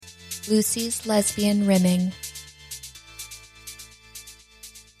Lucy's lesbian rimming.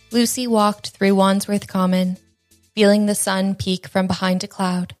 Lucy walked through Wandsworth Common, feeling the sun peek from behind a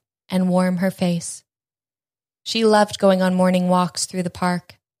cloud and warm her face. She loved going on morning walks through the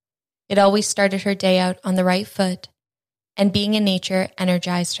park. It always started her day out on the right foot, and being in nature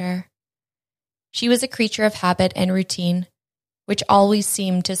energized her. She was a creature of habit and routine, which always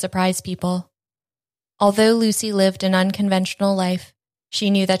seemed to surprise people. Although Lucy lived an unconventional life, she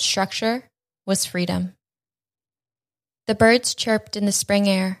knew that structure was freedom. The birds chirped in the spring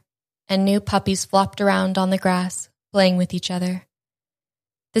air, and new puppies flopped around on the grass, playing with each other.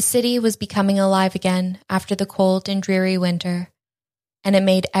 The city was becoming alive again after the cold and dreary winter, and it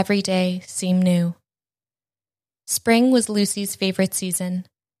made every day seem new. Spring was Lucy's favorite season.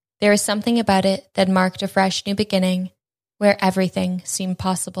 There was something about it that marked a fresh new beginning, where everything seemed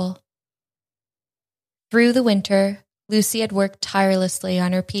possible. Through the winter, Lucy had worked tirelessly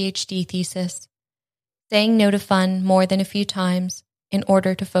on her PhD thesis, saying no to fun more than a few times in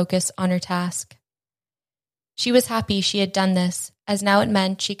order to focus on her task. She was happy she had done this, as now it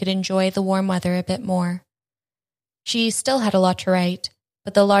meant she could enjoy the warm weather a bit more. She still had a lot to write,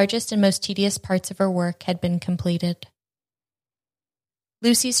 but the largest and most tedious parts of her work had been completed.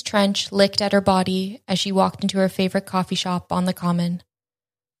 Lucy's trench licked at her body as she walked into her favorite coffee shop on the Common,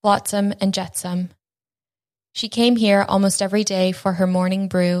 Flotsam and Jetsam. She came here almost every day for her morning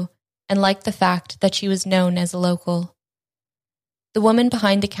brew and liked the fact that she was known as a local. The woman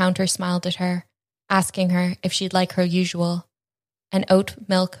behind the counter smiled at her, asking her if she'd like her usual, an oat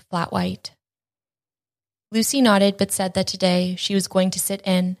milk flat white. Lucy nodded but said that today she was going to sit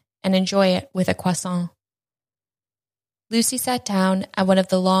in and enjoy it with a croissant. Lucy sat down at one of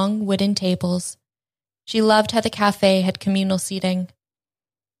the long wooden tables. She loved how the cafe had communal seating.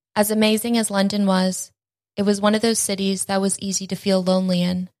 As amazing as London was, it was one of those cities that was easy to feel lonely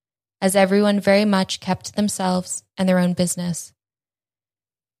in, as everyone very much kept to themselves and their own business.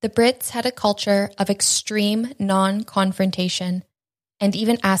 The Brits had a culture of extreme non-confrontation, and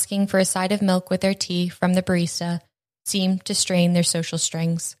even asking for a side of milk with their tea from the barista seemed to strain their social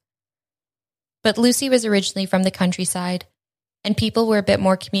strings. But Lucy was originally from the countryside, and people were a bit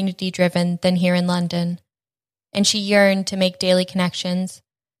more community-driven than here in London, and she yearned to make daily connections,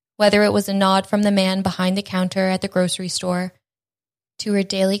 whether it was a nod from the man behind the counter at the grocery store to her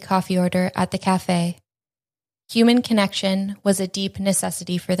daily coffee order at the cafe. Human connection was a deep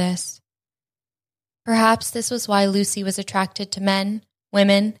necessity for this. Perhaps this was why Lucy was attracted to men,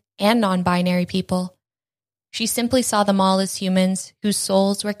 women, and non-binary people. She simply saw them all as humans whose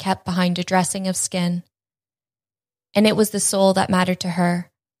souls were kept behind a dressing of skin. And it was the soul that mattered to her,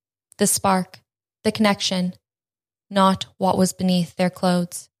 the spark, the connection, not what was beneath their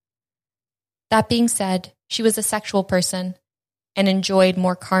clothes. That being said, she was a sexual person and enjoyed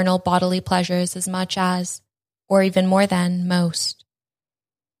more carnal bodily pleasures as much as, or even more than, most.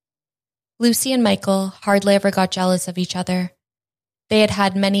 Lucy and Michael hardly ever got jealous of each other. They had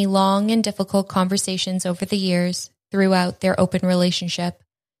had many long and difficult conversations over the years throughout their open relationship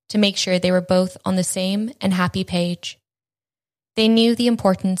to make sure they were both on the same and happy page. They knew the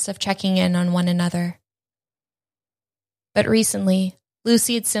importance of checking in on one another. But recently,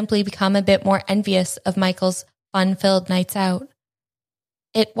 Lucy had simply become a bit more envious of Michael's fun-filled nights out.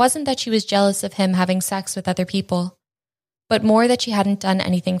 It wasn't that she was jealous of him having sex with other people, but more that she hadn't done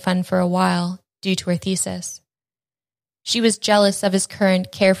anything fun for a while due to her thesis. She was jealous of his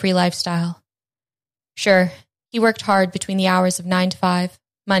current carefree lifestyle. Sure, he worked hard between the hours of 9 to 5,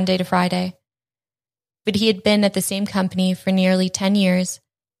 Monday to Friday, but he had been at the same company for nearly 10 years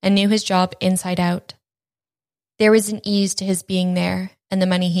and knew his job inside out. There was an ease to his being there and the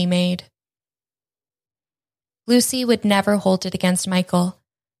money he made. Lucy would never hold it against Michael,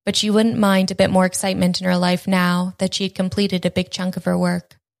 but she wouldn't mind a bit more excitement in her life now that she had completed a big chunk of her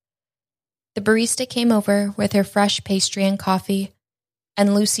work. The barista came over with her fresh pastry and coffee,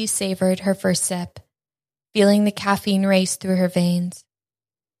 and Lucy savored her first sip, feeling the caffeine race through her veins.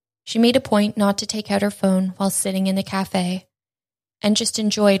 She made a point not to take out her phone while sitting in the cafe, and just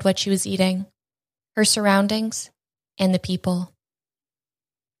enjoyed what she was eating, her surroundings, and the people.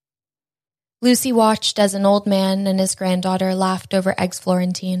 Lucy watched as an old man and his granddaughter laughed over eggs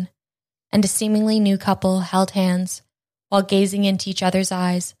Florentine, and a seemingly new couple held hands while gazing into each other's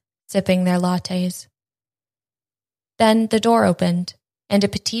eyes, sipping their lattes. Then the door opened, and a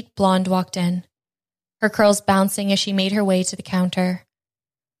petite blonde walked in, her curls bouncing as she made her way to the counter.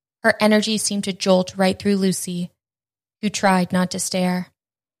 Her energy seemed to jolt right through Lucy, who tried not to stare.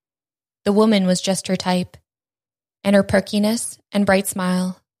 The woman was just her type, and her perkiness and bright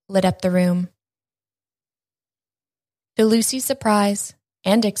smile lit up the room. To Lucy's surprise,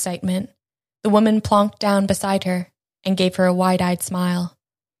 and excitement, the woman plonked down beside her and gave her a wide-eyed smile.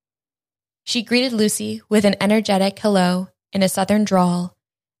 She greeted Lucy with an energetic hello in a southern drawl,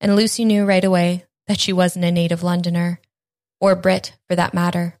 and Lucy knew right away that she wasn't a native Londoner, or Brit for that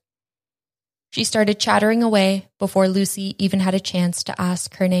matter. She started chattering away before Lucy even had a chance to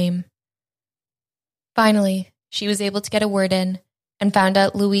ask her name. Finally, she was able to get a word in and found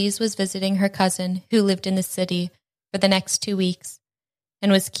out Louise was visiting her cousin who lived in the city for the next 2 weeks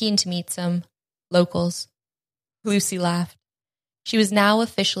and was keen to meet some locals. Lucy laughed. She was now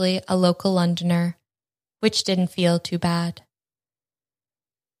officially a local Londoner, which didn't feel too bad.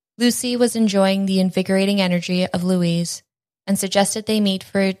 Lucy was enjoying the invigorating energy of Louise and suggested they meet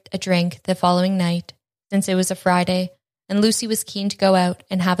for a drink the following night, since it was a Friday and Lucy was keen to go out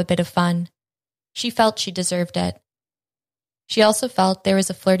and have a bit of fun. She felt she deserved it. She also felt there was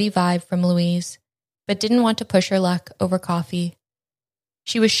a flirty vibe from Louise, but didn't want to push her luck over coffee.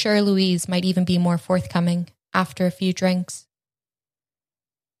 She was sure Louise might even be more forthcoming after a few drinks.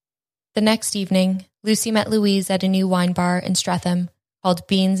 The next evening, Lucy met Louise at a new wine bar in Streatham called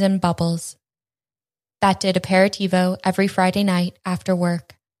Beans and Bubbles. That did aperitivo every Friday night after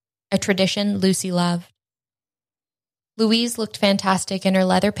work, a tradition Lucy loved. Louise looked fantastic in her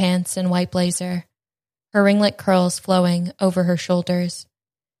leather pants and white blazer, her ringlet curls flowing over her shoulders.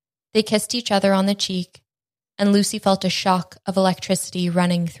 They kissed each other on the cheek, and Lucy felt a shock of electricity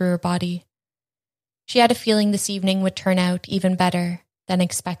running through her body. She had a feeling this evening would turn out even better than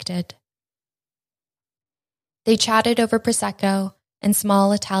expected. They chatted over Prosecco and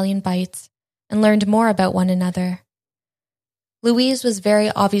small Italian bites and learned more about one another. Louise was very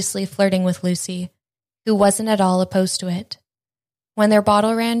obviously flirting with Lucy, who wasn't at all opposed to it. When their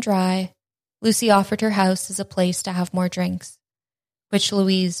bottle ran dry, Lucy offered her house as a place to have more drinks, which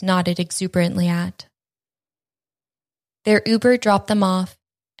Louise nodded exuberantly at. Their Uber dropped them off,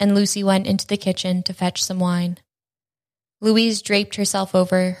 and Lucy went into the kitchen to fetch some wine. Louise draped herself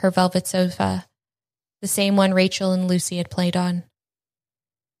over her velvet sofa, the same one Rachel and Lucy had played on.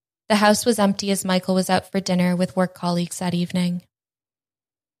 The house was empty as Michael was out for dinner with work colleagues that evening.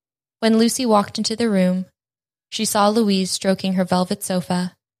 When Lucy walked into the room, she saw Louise stroking her velvet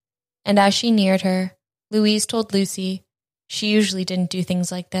sofa, and as she neared her, Louise told Lucy she usually didn't do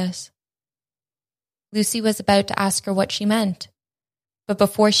things like this. Lucy was about to ask her what she meant, but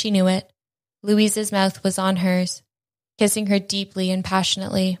before she knew it, Louise's mouth was on hers, kissing her deeply and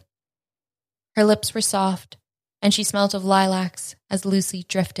passionately. Her lips were soft, and she smelt of lilacs as Lucy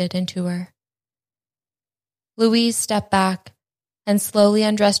drifted into her. Louise stepped back and slowly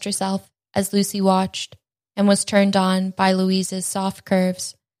undressed herself as Lucy watched and was turned on by Louise's soft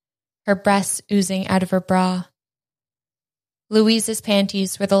curves, her breasts oozing out of her bra. Louise's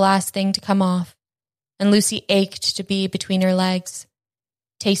panties were the last thing to come off, and Lucy ached to be between her legs,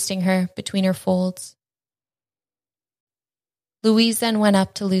 tasting her between her folds. Louise then went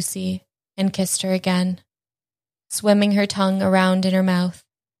up to Lucy and kissed her again, swimming her tongue around in her mouth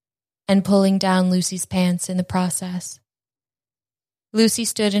and pulling down Lucy's pants in the process. Lucy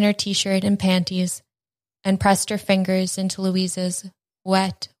stood in her t-shirt and panties and pressed her fingers into Louise's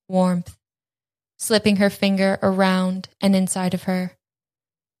wet warmth, slipping her finger around and inside of her.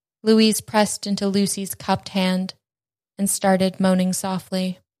 Louise pressed into Lucy's cupped hand and started moaning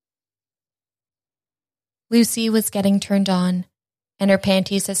softly. Lucy was getting turned on, and her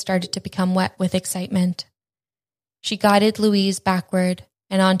panties had started to become wet with excitement. She guided Louise backward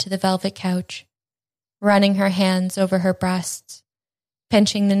and onto the velvet couch, running her hands over her breasts,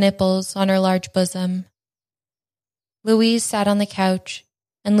 pinching the nipples on her large bosom. Louise sat on the couch,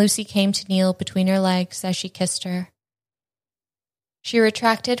 and Lucy came to kneel between her legs as she kissed her. She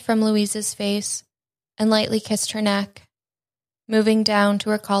retracted from Louise's face and lightly kissed her neck, moving down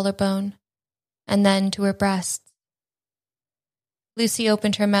to her collarbone and then to her breasts. Lucy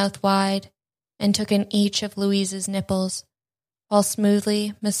opened her mouth wide and took in each of Louise's nipples while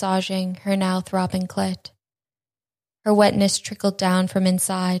smoothly massaging her now throbbing clit. Her wetness trickled down from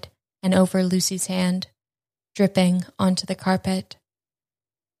inside and over Lucy's hand, dripping onto the carpet.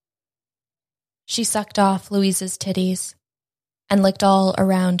 She sucked off Louise's titties and licked all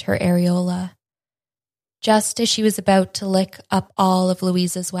around her areola. Just as she was about to lick up all of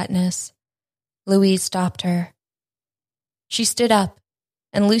Louise's wetness, Louise stopped her. She stood up,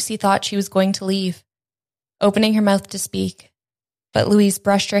 and Lucy thought she was going to leave, opening her mouth to speak, but Louise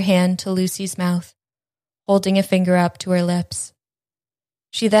brushed her hand to Lucy's mouth, holding a finger up to her lips.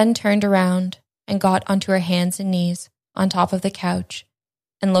 She then turned around and got onto her hands and knees on top of the couch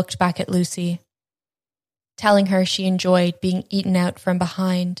and looked back at Lucy, telling her she enjoyed being eaten out from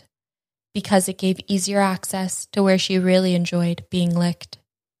behind because it gave easier access to where she really enjoyed being licked.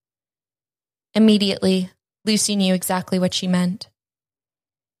 Immediately, Lucy knew exactly what she meant.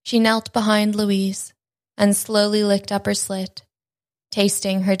 She knelt behind Louise and slowly licked up her slit,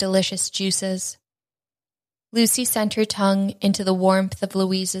 tasting her delicious juices. Lucy sent her tongue into the warmth of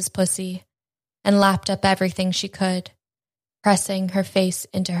Louise's pussy and lapped up everything she could, pressing her face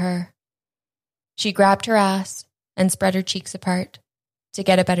into her. She grabbed her ass and spread her cheeks apart to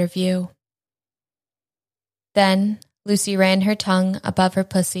get a better view. Then Lucy ran her tongue above her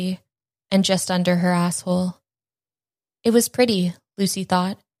pussy and just under her asshole. It was pretty, Lucy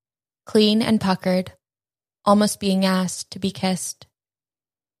thought, clean and puckered, almost being asked to be kissed.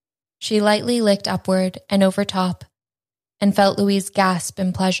 She lightly licked upward and over top and felt Louise gasp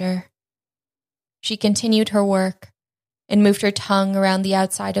in pleasure. She continued her work and moved her tongue around the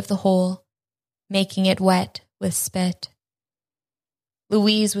outside of the hole, making it wet with spit.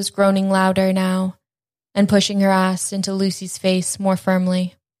 Louise was groaning louder now and pushing her ass into Lucy's face more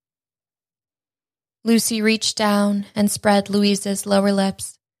firmly. Lucy reached down and spread Louise's lower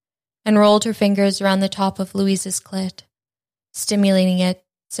lips and rolled her fingers around the top of Louise's clit, stimulating it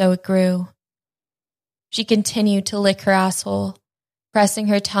so it grew. She continued to lick her asshole, pressing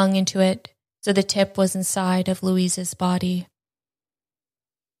her tongue into it so the tip was inside of Louise's body.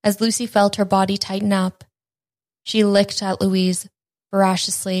 As Lucy felt her body tighten up, she licked at Louise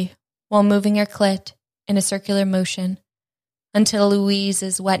voraciously while moving her clit in a circular motion until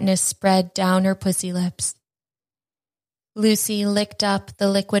Louise's wetness spread down her pussy lips. Lucy licked up the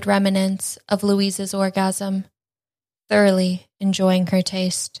liquid remnants of Louise's orgasm, thoroughly enjoying her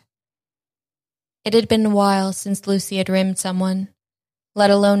taste. It had been a while since Lucy had rimmed someone, let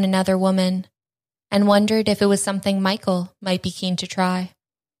alone another woman, and wondered if it was something Michael might be keen to try.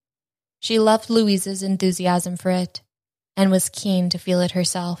 She loved Louise's enthusiasm for it, and was keen to feel it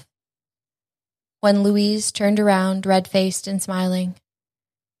herself. When Louise turned around, red-faced and smiling,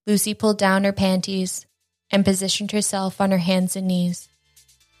 Lucy pulled down her panties and positioned herself on her hands and knees,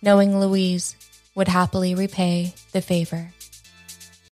 knowing Louise would happily repay the favor.